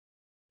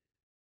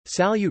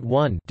Salyut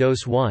 1,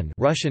 Dose 1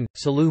 Russian,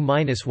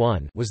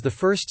 Salyut-1 was the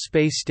first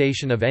space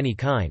station of any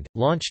kind,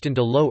 launched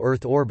into low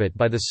Earth orbit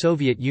by the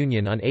Soviet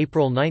Union on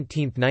April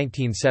 19,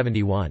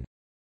 1971.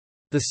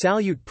 The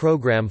Salyut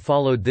program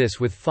followed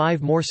this with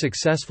 5 more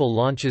successful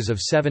launches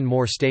of 7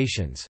 more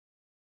stations.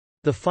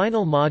 The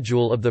final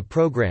module of the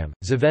program,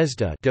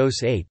 Zvezda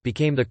Dose 8,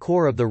 became the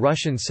core of the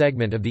Russian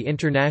segment of the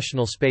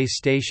International Space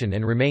Station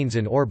and remains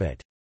in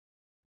orbit.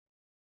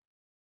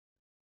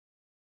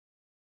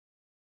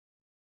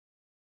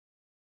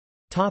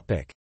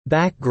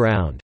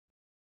 Background.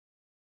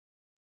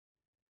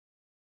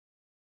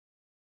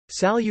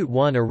 Salyut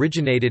 1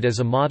 originated as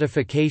a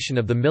modification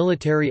of the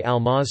military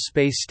Almaz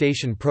space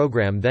station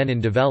program then in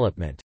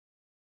development.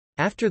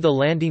 After the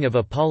landing of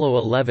Apollo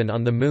 11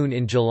 on the Moon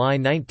in July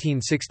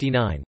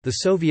 1969, the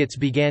Soviets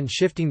began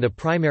shifting the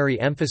primary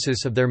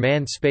emphasis of their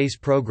manned space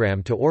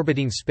program to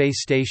orbiting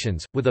space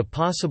stations, with a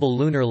possible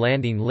lunar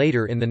landing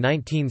later in the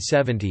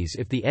 1970s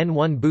if the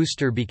N-1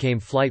 booster became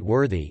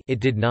flight-worthy. It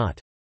did not.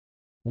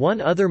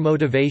 One other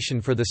motivation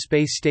for the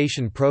space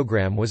station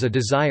program was a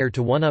desire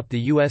to one-up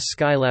the U.S.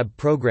 Skylab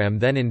program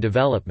then in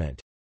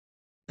development.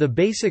 The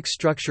basic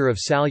structure of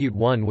Salyut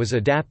 1 was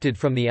adapted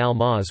from the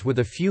Almaz with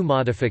a few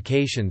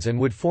modifications and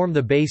would form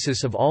the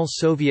basis of all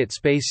Soviet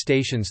space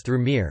stations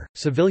through Mir.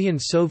 Civilian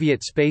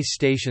Soviet space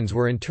stations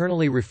were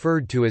internally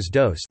referred to as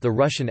DOS, the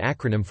Russian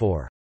acronym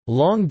for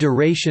Long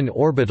Duration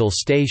Orbital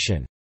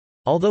Station.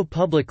 Although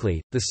publicly,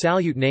 the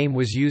Salyut name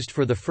was used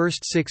for the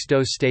first 6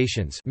 DOS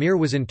stations, Mir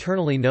was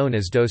internally known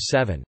as DOS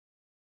 7.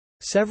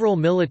 Several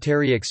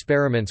military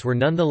experiments were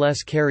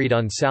nonetheless carried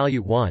on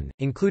Salyut 1,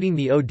 including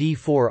the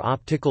OD-4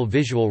 Optical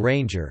Visual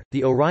Ranger,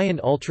 the Orion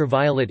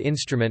ultraviolet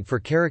instrument for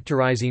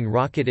characterizing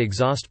rocket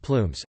exhaust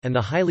plumes, and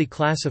the highly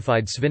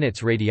classified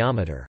Svinets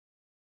radiometer.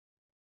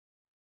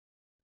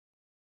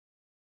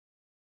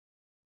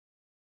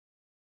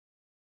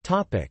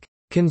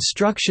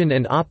 Construction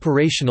and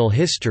operational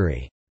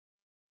history.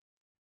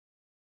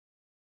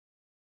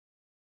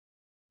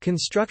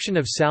 Construction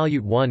of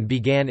Salyut 1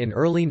 began in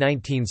early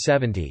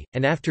 1970,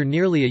 and after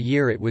nearly a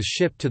year it was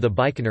shipped to the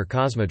Baikonur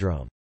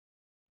Cosmodrome.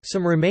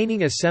 Some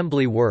remaining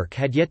assembly work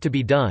had yet to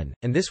be done,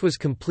 and this was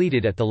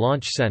completed at the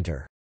Launch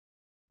Center.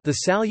 The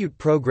Salyut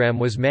program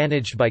was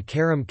managed by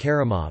Karim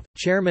Karimov,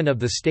 chairman of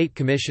the State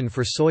Commission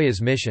for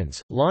Soyuz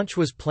missions. Launch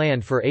was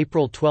planned for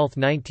April 12,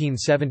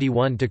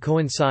 1971 to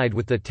coincide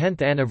with the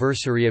 10th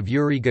anniversary of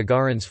Yuri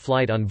Gagarin's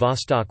flight on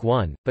Vostok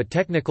 1, but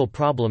technical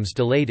problems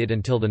delayed it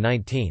until the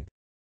 19th.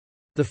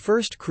 The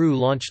first crew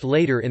launched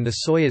later in the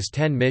Soyuz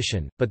 10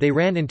 mission, but they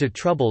ran into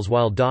troubles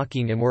while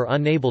docking and were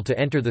unable to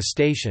enter the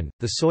station.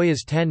 The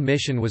Soyuz 10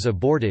 mission was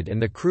aborted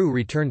and the crew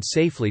returned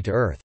safely to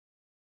Earth.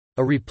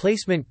 A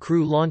replacement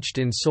crew launched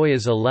in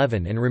Soyuz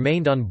 11 and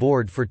remained on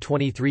board for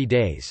 23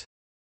 days.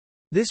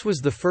 This was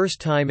the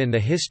first time in the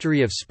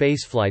history of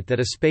spaceflight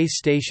that a space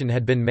station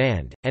had been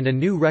manned, and a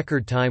new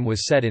record time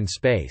was set in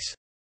space.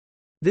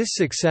 This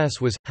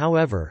success was,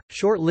 however,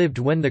 short-lived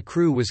when the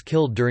crew was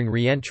killed during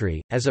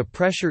re-entry, as a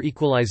pressure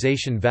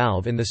equalization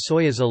valve in the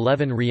Soyuz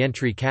 11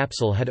 re-entry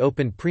capsule had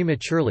opened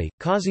prematurely,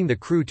 causing the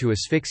crew to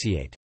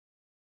asphyxiate.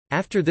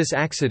 After this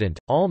accident,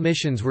 all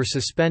missions were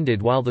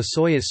suspended while the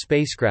Soyuz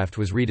spacecraft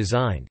was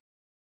redesigned.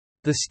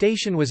 The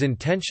station was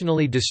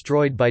intentionally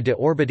destroyed by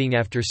deorbiting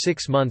after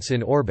 6 months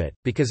in orbit,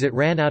 because it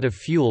ran out of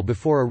fuel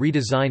before a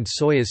redesigned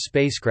Soyuz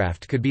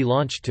spacecraft could be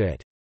launched to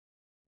it.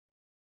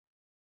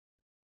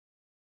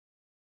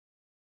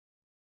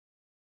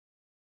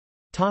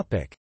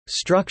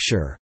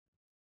 Structure.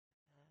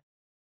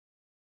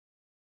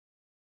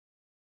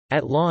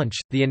 At launch,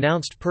 the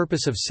announced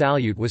purpose of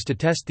Salyut was to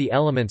test the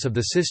elements of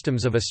the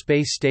systems of a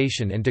space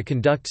station and to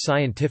conduct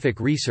scientific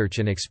research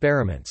and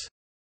experiments.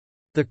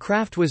 The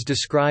craft was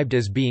described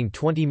as being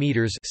 20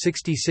 meters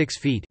 (66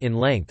 feet) in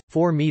length,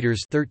 4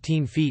 meters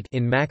 (13 feet)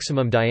 in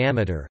maximum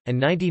diameter, and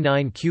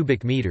 99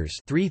 cubic meters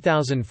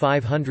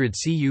 (3,500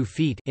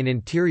 cu-feet) in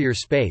interior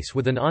space,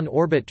 with an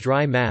on-orbit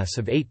dry mass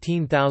of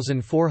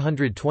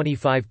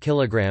 18,425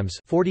 kilograms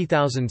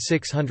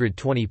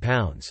 (40,620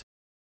 pounds).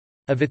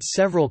 Of its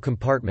several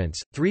compartments,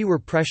 3 were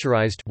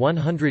pressurized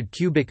 100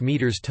 cubic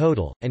meters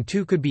total, and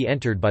 2 could be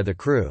entered by the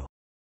crew.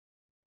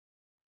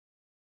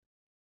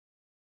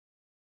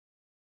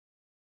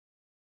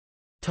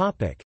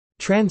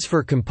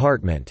 Transfer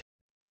compartment.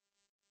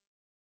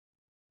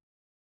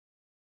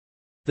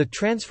 The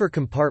transfer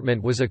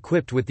compartment was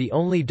equipped with the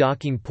only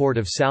docking port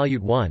of Salyut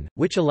 1,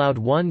 which allowed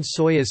one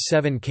Soyuz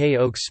 7K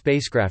Oaks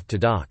spacecraft to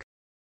dock.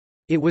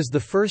 It was the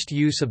first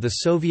use of the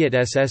Soviet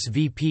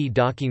SSVP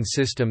docking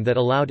system that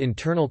allowed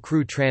internal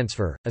crew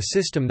transfer, a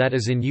system that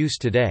is in use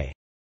today.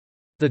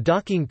 The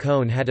docking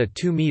cone had a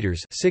 2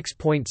 meters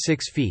 (6.6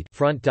 feet)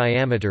 front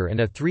diameter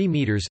and a 3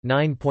 meters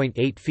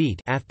 (9.8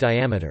 feet) aft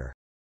diameter.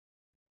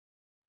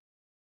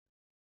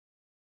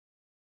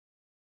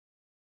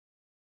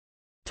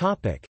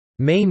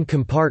 Main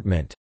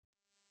compartment.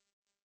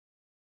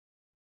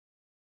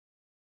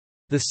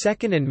 The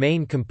second and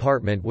main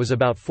compartment was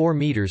about 4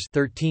 meters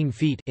 (13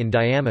 feet) in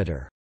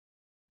diameter.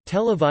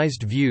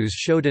 Televised views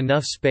showed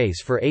enough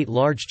space for 8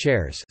 large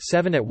chairs,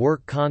 7 at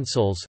work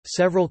consoles,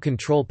 several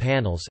control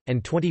panels,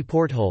 and 20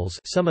 portholes,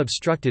 some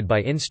obstructed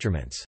by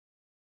instruments.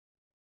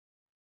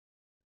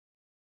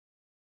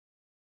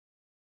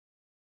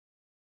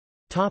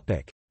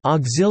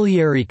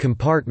 Auxiliary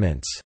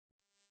compartments.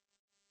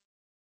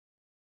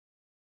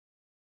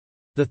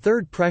 The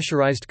third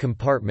pressurized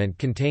compartment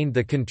contained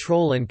the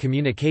control and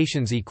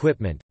communications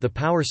equipment, the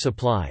power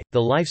supply,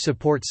 the life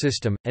support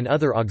system, and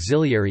other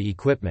auxiliary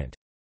equipment.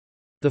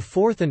 The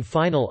fourth and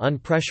final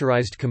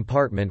unpressurized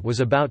compartment was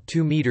about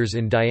 2 meters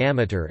in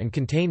diameter and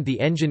contained the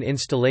engine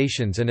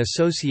installations and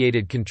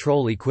associated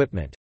control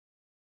equipment.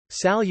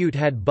 Salyut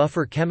had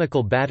buffer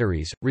chemical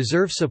batteries,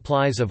 reserve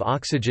supplies of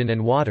oxygen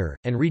and water,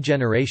 and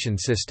regeneration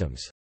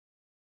systems.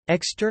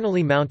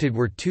 Externally mounted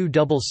were 2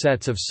 double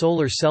sets of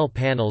solar cell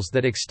panels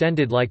that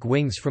extended like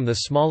wings from the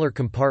smaller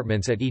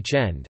compartments at each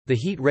end, the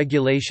heat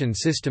regulation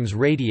system's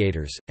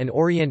radiators, and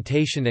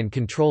orientation and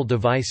control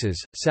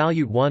devices.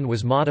 Salyut 1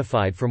 was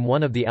modified from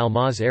one of the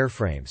Almaz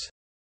airframes.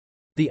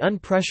 The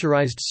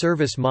unpressurized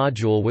service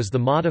module was the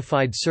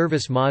modified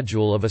service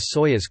module of a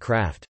Soyuz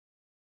craft.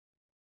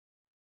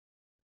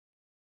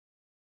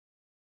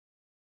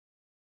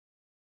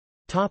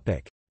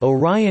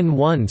 Orion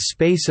 1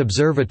 Space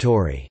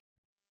Observatory.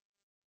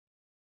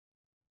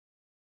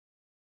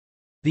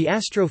 The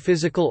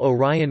astrophysical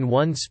Orion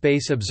 1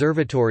 Space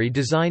Observatory,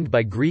 designed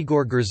by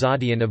Grigor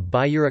Gurzadian of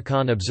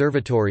Bayrakhan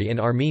Observatory in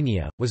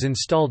Armenia, was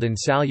installed in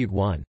Salyut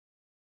 1.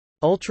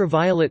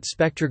 Ultraviolet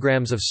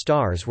spectrograms of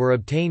stars were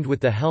obtained with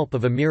the help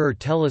of a mirror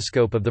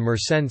telescope of the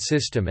Mersenne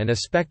system and a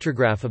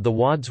spectrograph of the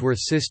Wadsworth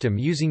system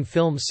using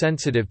film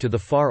sensitive to the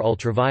far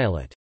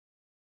ultraviolet.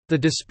 The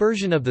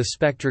dispersion of the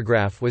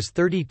spectrograph was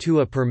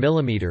 32 A per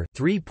millimeter,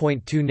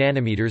 3.2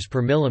 nanometers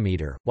per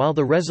millimeter, while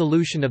the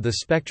resolution of the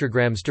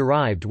spectrograms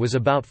derived was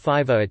about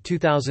 5 A at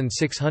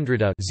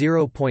 2600 A,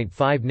 0.5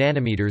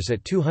 nanometers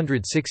at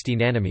 260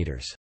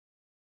 nanometers.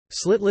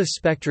 Slitless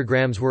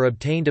spectrograms were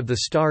obtained of the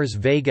stars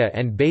Vega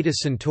and Beta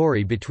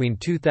Centauri between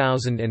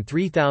 2000 and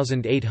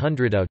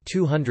 3800 A,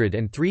 200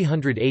 and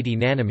 380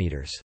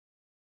 nanometers.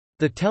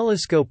 The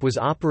telescope was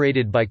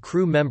operated by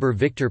crew member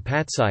Viktor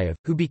Patsayev,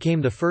 who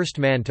became the first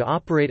man to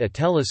operate a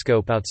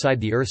telescope outside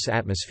the Earth's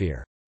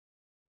atmosphere.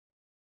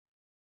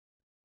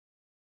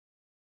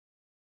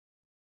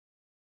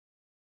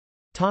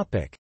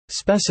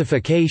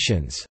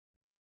 Specifications.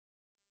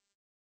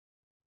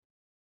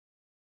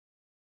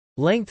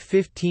 Length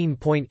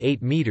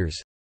 15.8 meters.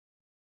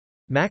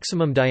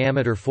 Maximum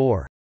diameter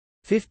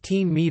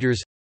 4.15 meters.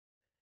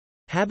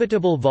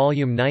 Habitable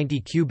volume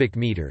 90 cubic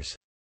meters.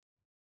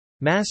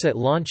 Mass at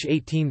launch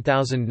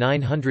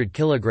 18,900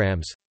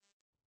 kilograms.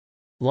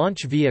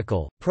 Launch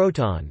vehicle,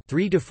 Proton,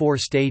 3 to 4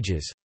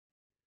 stages.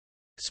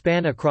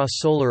 Span across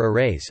solar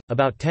arrays,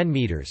 about 10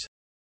 meters.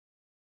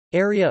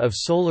 Area of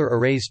solar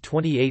arrays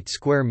 28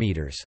 square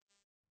meters.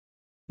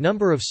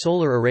 Number of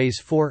solar arrays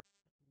 4.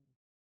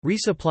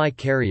 Resupply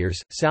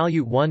carriers,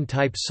 Salyut 1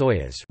 type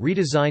Soyuz.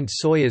 Redesigned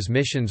Soyuz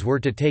missions were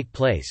to take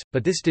place,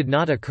 but this did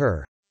not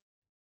occur.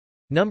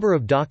 Number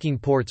of docking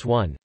ports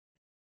 1.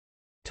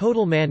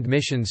 Total manned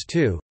missions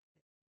 2.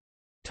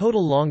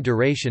 Total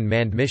long-duration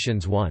manned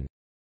missions 1.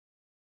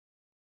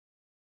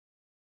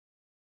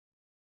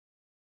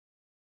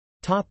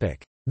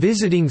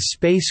 Visiting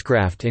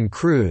spacecraft and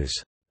crews.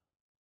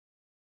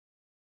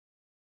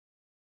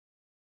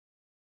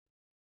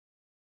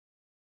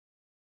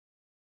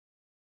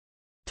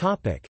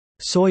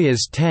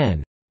 Soyuz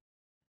 10.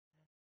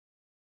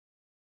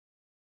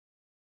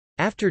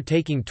 After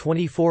taking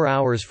 24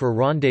 hours for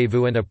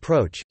rendezvous and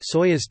approach,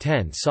 Soyuz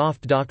 10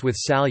 soft-docked with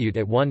Salyut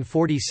at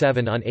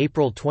 1:47 on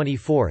April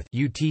 24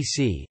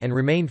 UTC and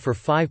remained for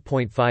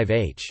 5.5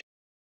 h.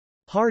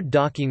 Hard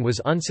docking was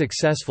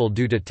unsuccessful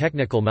due to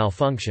technical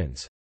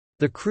malfunctions.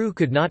 The crew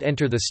could not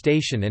enter the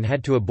station and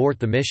had to abort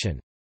the mission.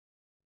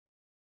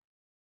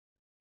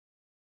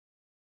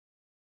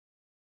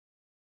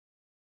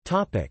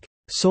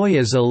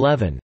 Soyuz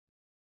 11.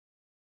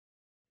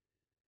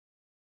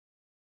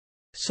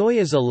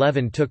 Soyuz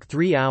 11 took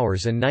 3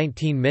 hours and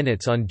 19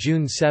 minutes on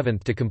June 7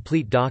 to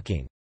complete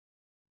docking.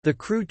 The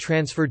crew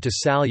transferred to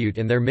Salyut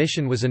and their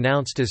mission was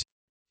announced as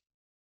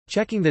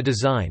checking the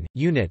design,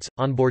 units,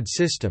 onboard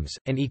systems,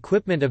 and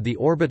equipment of the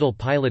orbital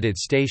piloted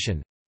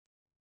station,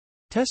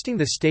 testing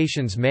the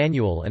station's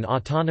manual and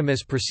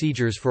autonomous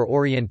procedures for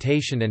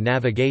orientation and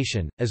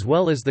navigation, as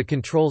well as the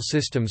control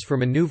systems for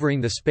maneuvering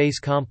the space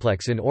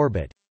complex in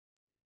orbit,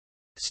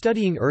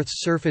 studying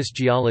Earth's surface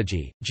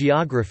geology,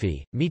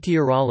 geography,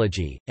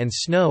 meteorology, and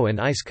snow and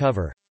ice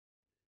cover,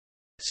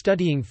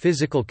 studying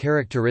physical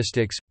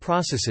characteristics,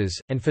 processes,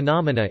 and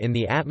phenomena in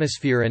the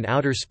atmosphere and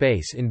outer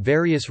space in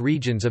various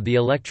regions of the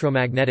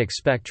electromagnetic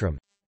spectrum,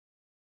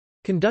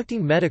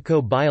 Conducting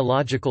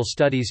medico-biological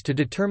studies to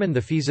determine the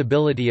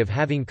feasibility of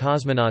having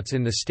cosmonauts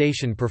in the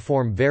station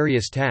perform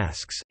various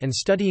tasks, and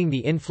studying the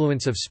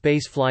influence of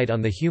spaceflight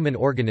on the human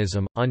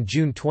organism. On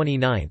June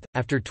 29,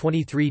 after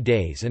 23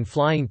 days and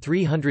flying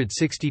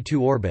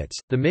 362 orbits,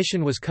 the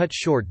mission was cut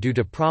short due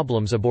to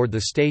problems aboard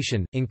the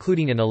station,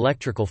 including an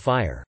electrical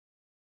fire.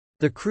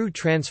 The crew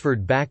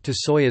transferred back to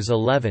Soyuz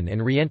 11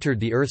 and re-entered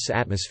the Earth's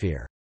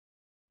atmosphere.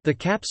 The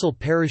capsule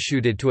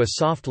parachuted to a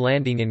soft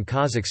landing in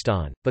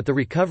Kazakhstan, but the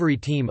recovery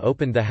team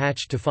opened the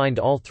hatch to find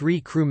all 3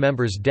 crew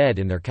members dead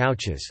in their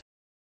couches.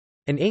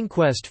 An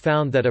inquest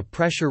found that a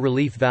pressure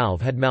relief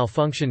valve had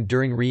malfunctioned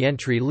during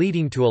re-entry,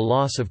 leading to a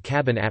loss of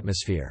cabin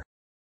atmosphere.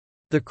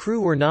 The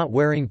crew were not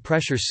wearing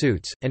pressure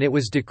suits, and it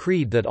was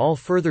decreed that all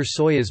further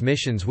Soyuz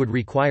missions would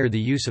require the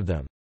use of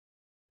them.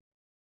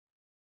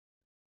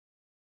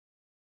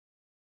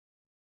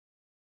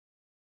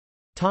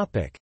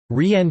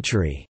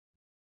 Re-entry.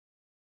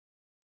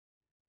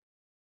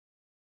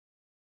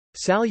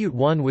 Salyut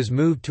 1 was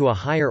moved to a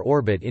higher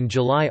orbit in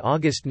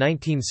July–August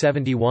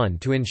 1971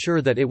 to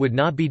ensure that it would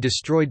not be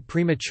destroyed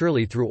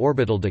prematurely through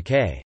orbital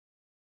decay.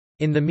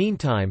 In the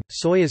meantime,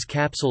 Soyuz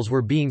capsules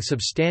were being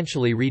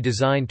substantially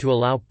redesigned to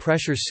allow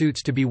pressure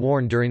suits to be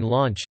worn during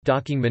launch,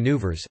 docking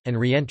maneuvers, and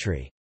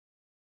re-entry.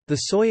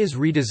 The Soyuz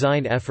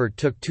redesign effort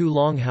took too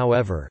long,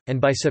 however,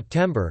 and by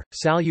September,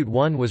 Salyut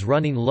 1 was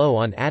running low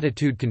on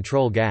attitude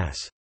control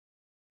gas.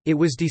 It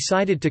was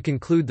decided to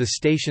conclude the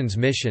station's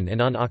mission,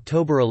 and on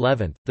October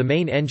 11, the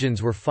main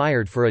engines were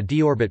fired for a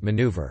deorbit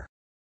maneuver.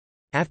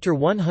 After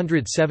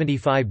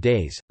 175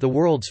 days, the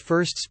world's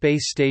first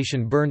space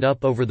station burned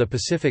up over the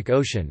Pacific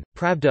Ocean.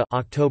 Pravda,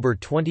 October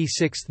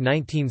 26,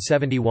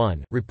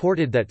 1971,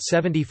 reported that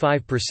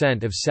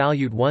 75% of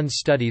Salyut 1's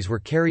studies were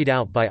carried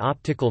out by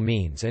optical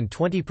means and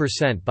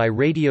 20% by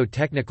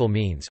radio-technical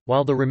means,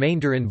 while the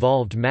remainder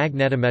involved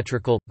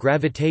magnetometrical,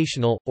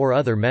 gravitational, or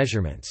other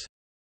measurements.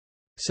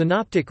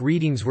 Synoptic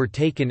readings were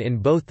taken in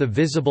both the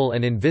visible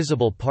and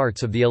invisible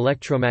parts of the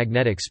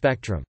electromagnetic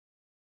spectrum.